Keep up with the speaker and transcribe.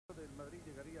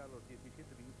a los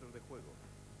 17 minutos de juego.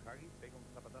 Hagi pega un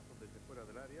zapatazo desde fuera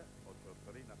del área,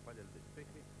 Ochotorena falla el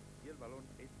despeje y el balón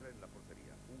entra en la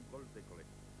portería. Un gol de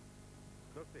Colegio.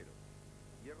 2-0.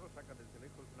 Hierro saca desde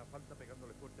lejos una falta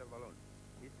pegándole fuerte al balón.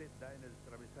 Este da en el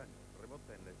travesaño,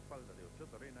 rebota en la espalda de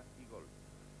Ochotorena y gol.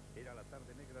 Era la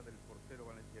tarde negra del portero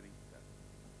valencianista.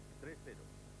 3-0.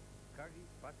 Hagi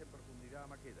pasa en profundidad a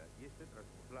Maqueda y este, tras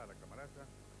burlar a Camarasa,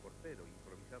 portero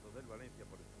improvisado del Valencia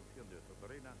por expulsión de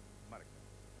Ochotorena, marca.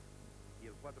 Y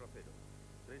el 4-0.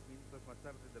 3 minutos más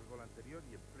tarde del gol anterior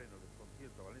y en pleno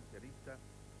desconcierto valencianista,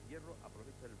 Hierro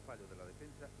aprovecha el fallo de la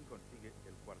defensa y consigue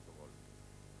el cuarto gol.